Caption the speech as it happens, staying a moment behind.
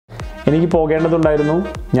എനിക്ക് പോകേണ്ടതുണ്ടായിരുന്നു,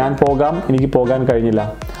 ഞാൻ പോകാം, എനിക്ക് പോകാൻ കഴിഞ്ഞില്ല.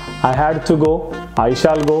 I had to go, I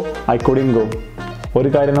shall go, I couldn't go. ഒരു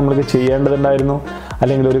കാര്യം നമ്മൾക്ക് ചെയ്യേണ്ടതുണ്ടായിരുന്നു,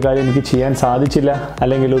 അല്ലെങ്കിൽ ഒരു കാര്യം എനിക്ക് ചെയ്യാൻ സാധിച്ചില്ല,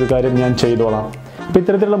 അല്ലെങ്കിൽ ഒരു കാര്യം ഞാൻ ചെയ്തോളാം. അപ്പോൾ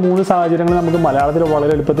ഇത്തരത്തിലുള്ള 3 സാഹചര്യങ്ങൾ നമുക്ക് മലയാളത്തിൽ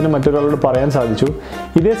വളരെ എളുപ്പത്തിൽ മറ്റൊരാളോട് പറയാൻ സാധിച്ചു.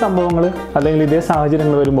 ഇതേ സംഭവങ്ങൾ അല്ലെങ്കിൽ ഇതേ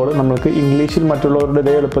സാഹചര്യങ്ങൾ വരുമ്പോൾ നമുക്ക് ഇംഗ്ലീഷിൽ മറ്റുള്ളവരുടെ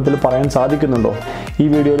ഇതേ എളുപ്പത്തിൽ പറയാൻ സാധിക്കുന്നുണ്ടോ? ഈ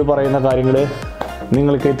വീഡിയോയിൽ പറയുന്ന കാര്യങ്ങൾ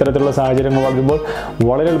നിങ്ങൾക്ക് ഇത്തരത്തിലുള്ള സാഹചര്യങ്ങൾ വരുമ്പോൾ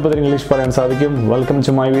വളരെ എളുപ്പത്തിൽ ഇംഗ്ലീഷ് പറയാൻ സാധിക്കും. Welcome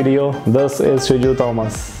to my video. This is Shiju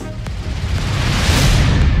Thomas.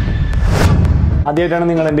 ആദ്യമായിട്ടാണ്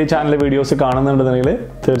നിങ്ങൾ എൻ്റെ ഈ ചാനലിലെ വീഡിയോസ് കാണുന്നുണ്ടെങ്കിൽ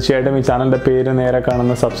തീർച്ചയായിട്ടും ഈ ചാനലിൻ്റെ പേര് നേരെ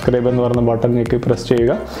കാണുന്ന സബ്സ്ക്രൈബ് എന്ന് പറയുന്ന ബട്ടൺ ഞെക്കി പ്രസ്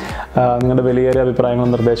ചെയ്യുക. നിങ്ങളുടെ വലിയ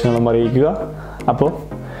അഭിപ്രായങ്ങളും നിർദ്ദേശങ്ങളും അറിയിക്കുക. അപ്പോൾ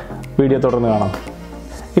വീഡിയോ തുടർന്ന് കാണാം.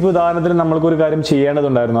 ഇപ്പോൾ ഉദാഹരണത്തിന് നമ്മൾക്കൊരു കാര്യം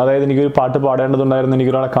ചെയ്യേണ്ടതുണ്ടായിരുന്നു, അതായത് എനിക്കൊരു പാട്ട് പാടേണ്ടതുണ്ടായിരുന്നു,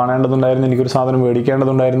 എനിക്കൊരാളെ കാണേണ്ടതുണ്ടായിരുന്നു, എനിക്കൊരു സാധനം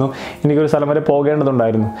മേടിക്കേണ്ടതുണ്ടായിരുന്നു, എനിക്കൊരു സ്ഥലം വരെ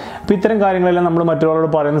പോകേണ്ടതുണ്ടായിരുന്നു. അപ്പോൾ ഇത്തരം കാര്യങ്ങളെല്ലാം നമ്മൾ മറ്റൊരാളോട്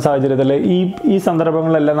പറയുന്ന സാഹചര്യത്തിൽ ഈ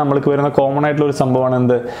സന്ദർഭങ്ങളിലെല്ലാം നമ്മൾക്ക് വരുന്ന കോമൺ ആയിട്ടുള്ള ഒരു സംഭവമാണ്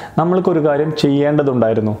എന്ത്? നമ്മൾക്കൊരു കാര്യം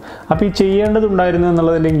ചെയ്യേണ്ടതുണ്ടായിരുന്നു. അപ്പോൾ ഈ ചെയ്യേണ്ടതുണ്ടായിരുന്നു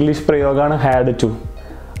എന്നുള്ളതിൻ്റെ ഇംഗ്ലീഷ് പ്രയോഗമാണ് ഹാഡ് ടു.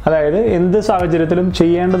 അതായത് എന്ത് സാഹചര്യത്തിലും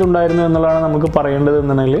ചെയ്യേണ്ടതുണ്ടായിരുന്നു എന്നുള്ളതാണ് നമുക്ക് പറയേണ്ടത്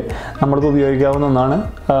എന്നുണ്ടെങ്കിൽ നമ്മൾക്ക് ഉപയോഗിക്കാവുന്ന ഒന്നാണ്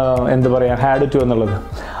എന്ത് പറയുക, ഹാഡ് ടു എന്നുള്ളത്.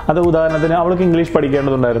 അത് ഉദാഹരണത്തിന് അവൾക്ക് English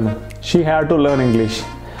പഠിക്കേണ്ടതുണ്ടായിരുന്നു, she had to learn English.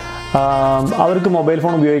 അവർക്ക് mobile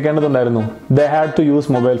phone ഉപയോഗിക്കേണ്ടതുണ്ടായിരുന്നു, they had to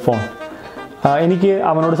use mobile phone. എനിക്ക്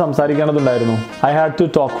അവനോട് സംസാരിക്കേണ്ടതുണ്ടായിരുന്നു, I had to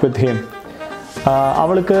talk with him.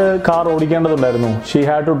 അവൾക്ക് car ഓടിക്കേണ്ടതുണ്ടായിരുന്നു, she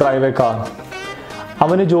had to drive A car.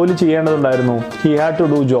 അവന് ജോലി ചെയ്യേണ്ടതുണ്ടായിരുന്നു, he had to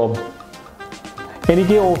do job.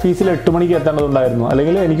 എനിക്ക് ഓഫീസിൽ 8 മണിക്ക് എത്തേണ്ടതുണ്ടായിരുന്നു,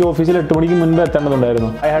 അല്ലെങ്കിൽ എനിക്ക് ഓഫീസിൽ 8 മണിക്ക് മുൻപ് എത്തേണ്ടതുണ്ടായിരുന്നു,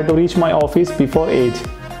 I had to reach my office before 8.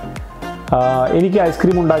 എനിക്ക്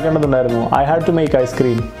ice cream ഉണ്ടാക്കേണ്ടതുണ്ടായിരുന്നു, I had to make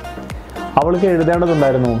ice cream. അവൾക്ക്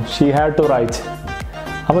എഴുതേണ്ടതുണ്ടായിരുന്നു, ഷീ ഹാഡ് ടു റൈറ്റ്.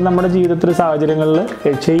 അപ്പോൾ നമ്മുടെ ജീവിതത്തിൽ സാഹചര്യങ്ങളിൽ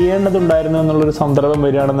ചെയ്യേണ്ടതുണ്ടായിരുന്നു എന്നുള്ളൊരു സന്ദർഭം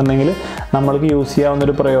വരികയാണെന്നുണ്ടെങ്കിൽ നമ്മൾക്ക് യൂസ്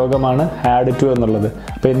ചെയ്യാവുന്നൊരു പ്രയോഗമാണ് ഹാഡ് ടു എന്നുള്ളത്.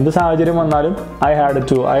 അപ്പോൾ എന്ത് സാഹചര്യം വന്നാലും ഐ ഹാഡ്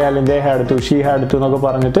ടു, അല്ലെങ്കിൽ they had to, she had to എന്നൊക്കെ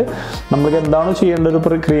പറഞ്ഞിട്ട് നമ്മൾക്ക് എന്താണോ ചെയ്യേണ്ട ഒരു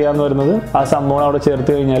പ്രക്രിയ എന്ന് പറയുന്നത് ആ സംഭവം അവിടെ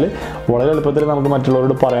ചേർത്ത് കഴിഞ്ഞാൽ വളരെ എളുപ്പത്തിൽ നമുക്ക്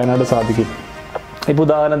മറ്റുള്ളവരോട് പറയാനായിട്ട് സാധിക്കും. ഇപ്പോൾ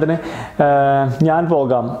ഉദാഹരണത്തിന് ഞാൻ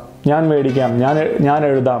പോകാം, ഞാൻ മേടിക്കാം, ഞാൻ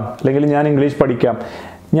എഴുതാം, അല്ലെങ്കിൽ ഞാൻ ഇംഗ്ലീഷ് പഠിക്കാം,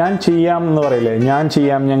 ഞാൻ ചെയ്യാം എന്ന് പറയില്ലേ, ഞാൻ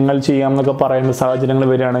ചെയ്യാം, ഞങ്ങൾ ചെയ്യാം എന്നൊക്കെ പറയുന്ന സാഹചര്യങ്ങൾ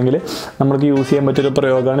വരികയാണെങ്കിൽ നമുക്ക് യൂസ് ചെയ്യാൻ പറ്റിയൊരു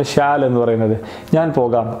പ്രയോഗമാണ് ഷാൽ എന്ന് പറയുന്നത്. ഞാൻ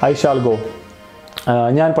പോകാം, ഐ ഷാൽ ഗോ.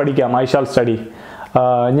 ഞാൻ പഠിക്കാം, ഐ ഷാൽ സ്റ്റഡി.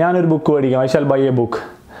 ഞാനൊരു ബുക്ക് മേടിക്കാം, I shall by A book.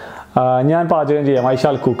 ഞാൻ പാചകം ചെയ്യാം, ഐ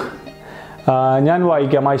ഷാൽ കുക്ക്. ഞാൻ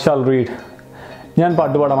വായിക്കാം, ഐ ഷാൽ റീഡ്. ഞാൻ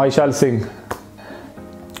പാട്ട് പാടാം, ഐ ഷാൽ സിംഗ്.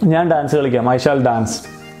 ഞാൻ ഡാൻസ് കളിക്കാം, ഐ ഷാൽ ഡാൻസ്.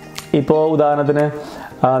 ഇപ്പോൾ ഉദാഹരണത്തിന്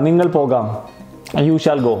നിങ്ങൾ പോകാം, you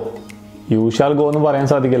shall go. You shall go എന്ന് പറയാൻ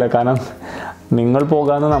സാധിക്കില്ല, കാരണം നിങ്ങൾ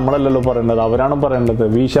പോകാമെന്ന് നമ്മളല്ലല്ലോ പറയേണ്ടത്, അവരാണ് പറയേണ്ടത്,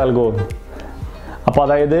 വി ഷാൽ ഗോ. അപ്പോൾ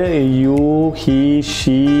അതായത് യു, ഹി,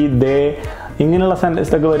 ഷീ, ദേ ഇങ്ങനെയുള്ള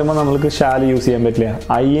സെൻറ്റൻസ് ഒക്കെ വരുമ്പോൾ നമ്മൾക്ക് ഷാൽ യൂസ് ചെയ്യാൻ പറ്റില്ല.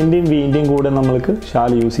 ഐൻ്റെയും വീൻ്റെയും കൂടെ നമ്മൾക്ക്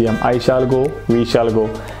ഷാൽ യൂസ് ചെയ്യാം. I shall go, we shall go.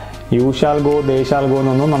 You shall go, they shall go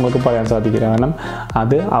എന്നൊന്നും നമുക്ക് പറയാൻ സാധിക്കില്ല, കാരണം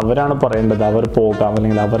അത് അവരാണ് പറയേണ്ടത്, അവർ പോകാം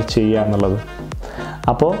അല്ലെങ്കിൽ അവർ ചെയ്യുക എന്നുള്ളത്.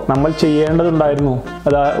 അപ്പോൾ നമ്മൾ ചെയ്യേണ്ടതുണ്ടായിരുന്നു.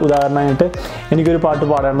 ഉദാഹരണമായിട്ട് എനിക്കൊരു പാട്ട്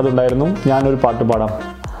പാടേണ്ടതുണ്ടായിരുന്നു, ഞാനൊരു പാട്ട് പാടാം,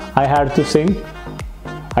 I had to sing,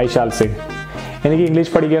 I shall Singh. എനിക്ക്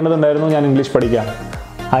ഇംഗ്ലീഷ് പഠിക്കേണ്ടതുണ്ടായിരുന്നു, ഞാൻ ഇംഗ്ലീഷ് പഠിക്കാം,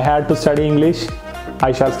 I had to study English,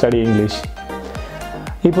 I shall study English.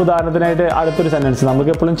 ഇപ്പോൾ ഉദാഹരണത്തിനായിട്ട് അടുത്തൊരു സെൻറ്റൻസ്,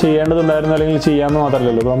 നമുക്ക് എപ്പോഴും ചെയ്യേണ്ടതുണ്ടായിരുന്നു അല്ലെങ്കിൽ ചെയ്യാമെന്ന്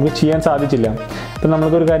മാത്രമല്ലല്ലോ, അപ്പോൾ നമുക്ക് ചെയ്യാൻ സാധിച്ചില്ല. ഇപ്പം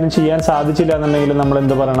നമുക്കൊരു കാര്യം ചെയ്യാൻ സാധിച്ചില്ല എന്നുണ്ടെങ്കിൽ നമ്മൾ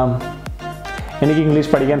എന്ത് പറയണം? എനിക്ക്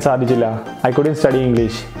ഇംഗ്ലീഷ് പഠിക്കാൻ സാധിച്ചില്ല, ഐ കുഡിൻ സ്റ്റഡി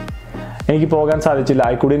ഇംഗ്ലീഷ്. എനിക്ക് പോകാൻ സാധിച്ചില്ല,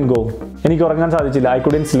 ഐ കുഡിൻ ഗോ. എനിക്ക് ഉറങ്ങാൻ സാധിച്ചില്ല, ഐ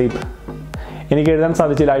കുഡിൻ സ്ലീപ്പ്. എനിക്ക് എഴുതാൻ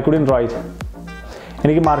സാധിച്ചില്ല, ഐ കുഡിൻ റൈറ്റ്.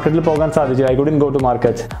 എനിക്ക് മാർക്കറ്റിൽ പോകാൻ സാധിച്ചില്ല, I couldn't go to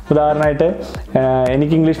market. ഉദാഹരണമായിട്ട്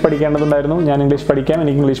എനിക്ക് ഇംഗ്ലീഷ് പഠിക്കേണ്ടതുണ്ടായിരുന്നു, ഞാൻ ഇംഗ്ലീഷ് പഠിക്കാം,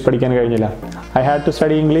 എനിക്ക് ഇംഗ്ലീഷ് പഠിക്കാൻ കഴിഞ്ഞില്ല, I had to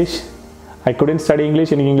study English, I couldn't study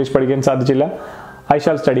English. എനിക്ക് ഇംഗ്ലീഷ് പഠിക്കാൻ സാധിച്ചില്ല, ഐ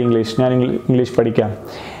ഷാൽ സ്റ്റഡി ഇംഗ്ലീഷ്. ഞാൻ ഇംഗ്ലീഷ് പഠിക്കാം.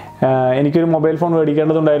 എനിക്കൊരു മൊബൈൽ ഫോൺ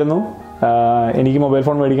മേടിക്കേണ്ടതുണ്ടായിരുന്നു, എനിക്ക് മൊബൈൽ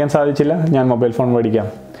ഫോൺ മേടിക്കാൻ സാധിച്ചില്ല, ഞാൻ മൊബൈൽ ഫോൺ മേടിക്കാം.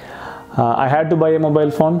 I had to by A mobile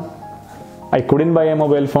phone, I couldn't by A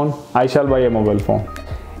mobile phone, I shall by A mobile phone.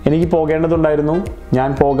 എനിക്ക് പോകേണ്ടതുണ്ടായിരുന്നു, ഞാൻ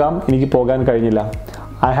പോകാം, എനിക്ക് പോകാൻ കഴിഞ്ഞില്ല,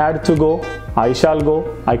 I had to go, I shall go,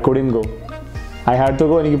 I couldn't go. I had to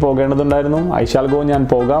go, എനിക്ക് പോകേണ്ടതുണ്ടായിരുന്നു, I shall go, ഞാൻ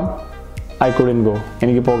പോകാം, I couldn't go,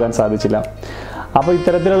 എനിക്ക് പോകാൻ സാധിച്ചില്ല. അപ്പോൾ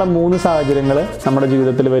ഇത്തരത്തിലുള്ള 3 സാഹചര്യങ്ങൾ നമ്മുടെ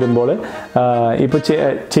ജീവിതത്തിൽ വരുമ്പോൾ ഇപ്പോൾ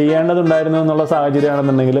ചെയ്യേണ്ടതുണ്ടായിരുന്നു എന്നുള്ള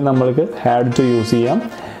സാഹചര്യമാണെന്നുണ്ടെങ്കിൽ നമ്മൾക്ക് ഹാഡ് ടു യൂസ് ചെയ്യാം.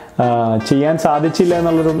 ചെയ്യാൻ സാധിച്ചില്ല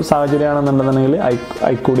എന്നുള്ളൊരു സാഹചര്യമാണെന്നുണ്ടെന്നുണ്ടെങ്കിൽ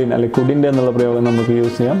ഐ കുഡിൻ അല്ലെങ്കിൽ കുഡിൻ്റെ എന്നുള്ള പ്രയോഗം നമുക്ക്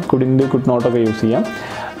യൂസ് ചെയ്യാം. കുഡിൻ്റെ കുഡ് നോട്ടൊക്കെ യൂസ് ചെയ്യാം.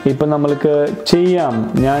 ഇപ്പം നമ്മൾക്ക് ചെയ്യാം,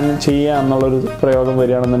 ഞാൻ ചെയ്യാം എന്നുള്ളൊരു പ്രയോഗം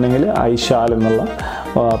വരികയാണെന്നുണ്ടെങ്കിൽ ഐ ഷാൽ എന്നുള്ള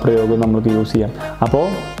പ്രയോഗം നമുക്ക് യൂസ് ചെയ്യാം. അപ്പോൾ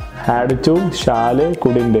ഹാഡ് ടു, ഷാല്,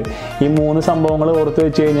 കുഡിൻ്റെ ഈ 3 സംഭവങ്ങൾ ഓർത്ത്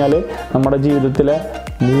വെച്ച് കഴിഞ്ഞാൽ നമ്മുടെ ജീവിതത്തിലെ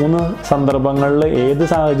 3 സന്ദർഭങ്ങളിൽ ഏത്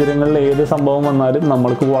സാഹചര്യങ്ങളിൽ ഏത് സംഭവം വന്നാലും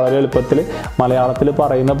നമ്മൾക്ക് വളരെ എളുപ്പത്തിൽ മലയാളത്തിൽ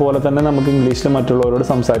പറയുന്ന പോലെ തന്നെ നമുക്ക് ഇംഗ്ലീഷിൽ മറ്റുള്ളവരോട്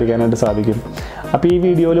സംസാരിക്കാനായിട്ട് സാധിക്കും. അപ്പോൾ ഈ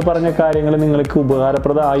വീഡിയോയിൽ പറഞ്ഞ കാര്യങ്ങൾ നിങ്ങൾക്ക്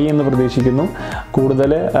ഉപകാരപ്രദമായി എന്ന് പ്രതീക്ഷിക്കുന്നു.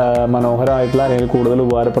 കൂടുതൽ മനോഹരമായിട്ടുള്ള അല്ലെങ്കിൽ കൂടുതൽ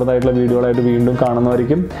ഉപകാരപ്രദമായിട്ടുള്ള വീഡിയോകളായിട്ട് വീണ്ടും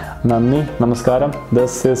കാണുന്നതായിരിക്കും. നന്ദി, നമസ്കാരം.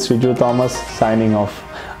 This is Shiju Thomas signing off.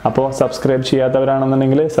 അപ്പോൾ സബ്സ്ക്രൈബ്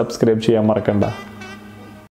ചെയ്യാത്തവരാണെന്നുണ്ടെങ്കിൽ സബ്സ്ക്രൈബ് ചെയ്യാൻ മറക്കണ്ട.